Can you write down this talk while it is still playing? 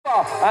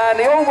car, and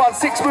the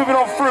 016 moving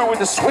on through with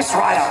the Swiss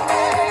rider.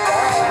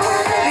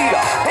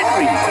 Leader,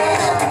 Henry.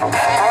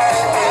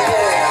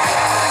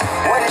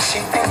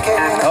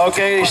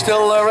 Okay,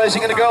 still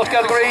racing in the girls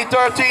category,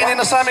 13 in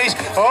the semis.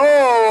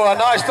 Oh, a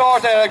nice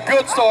start there, a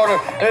good starter.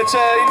 It's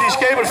Indy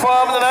Skaters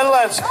from the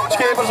Netherlands.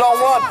 Skaters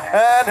on 1,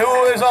 and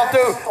who is on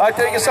 2? I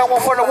think it's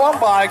someone for the 1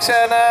 bikes,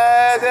 and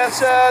that's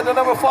the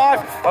number 5.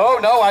 Oh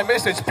no, I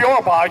missed it. It's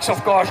Pure Bikes,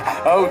 of course.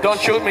 Oh, don't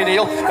shoot me,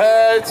 Neil.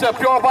 It's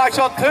Pure Bikes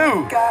on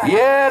 2.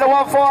 Yeah, the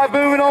 1-5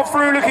 moving on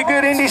through, looking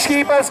good. Indy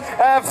Skippers,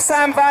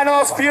 Sam Van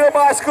Os, Pure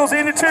Bicycles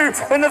in the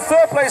 2, and the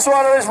 3rd place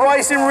rider is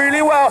racing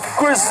really well.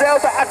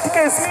 Griselda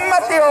Atticus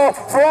Mateo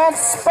from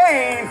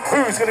Spain,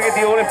 who's going to get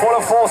the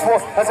all-important 4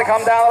 spot as they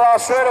come down the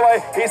last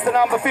straightaway. It's the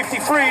number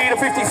 53. The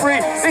 53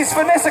 is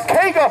Vanessa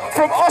Kager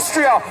from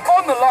Austria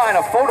on the line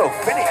of photo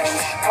finish.